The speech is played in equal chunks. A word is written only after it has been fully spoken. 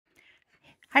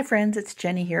Hi friends, it's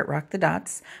Jenny here at Rock the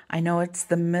Dots. I know it's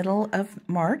the middle of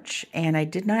March and I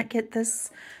did not get this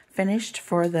finished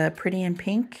for the Pretty in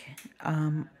Pink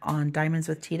on Diamonds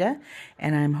with Tita,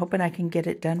 and I'm hoping I can get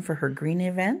it done for her green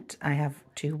event. I have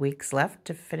 2 weeks left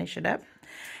to finish it up.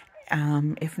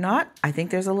 If not, I think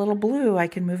there's a little blue. I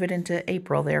can move it into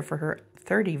April there for her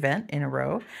third event in a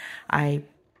row. I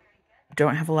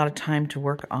don't have a lot of time to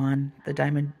work on the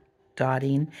diamond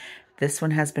dotting. This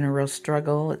one has been a real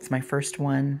struggle. It's my first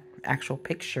one, actual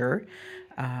picture.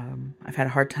 I've had a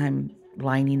hard time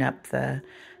lining up the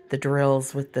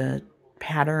drills with the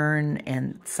pattern,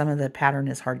 and some of the pattern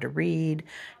is hard to read,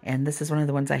 and this is one of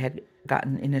the ones I had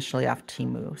gotten initially off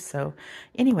TEMU. So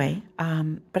anyway,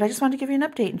 but I just wanted to give you an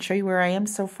update and show you where I am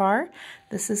so far.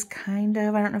 This is kind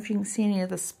of, I don't know if you can see any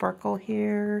of the sparkle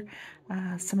here.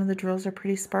 Some of the drills are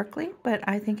pretty sparkly, but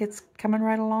I think it's coming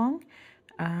right along.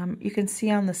 You can see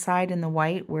on the side in the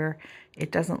white where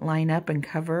it doesn't line up and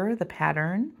cover the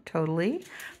pattern totally,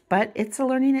 but it's a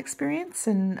learning experience,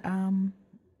 and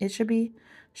it should be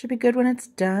good when it's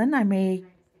done. I may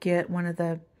get one of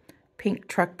the pink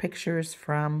truck pictures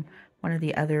from one of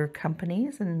the other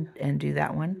companies and do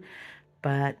that one.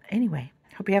 But anyway,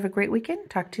 hope you have a great weekend.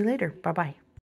 Talk to you later. Bye-bye.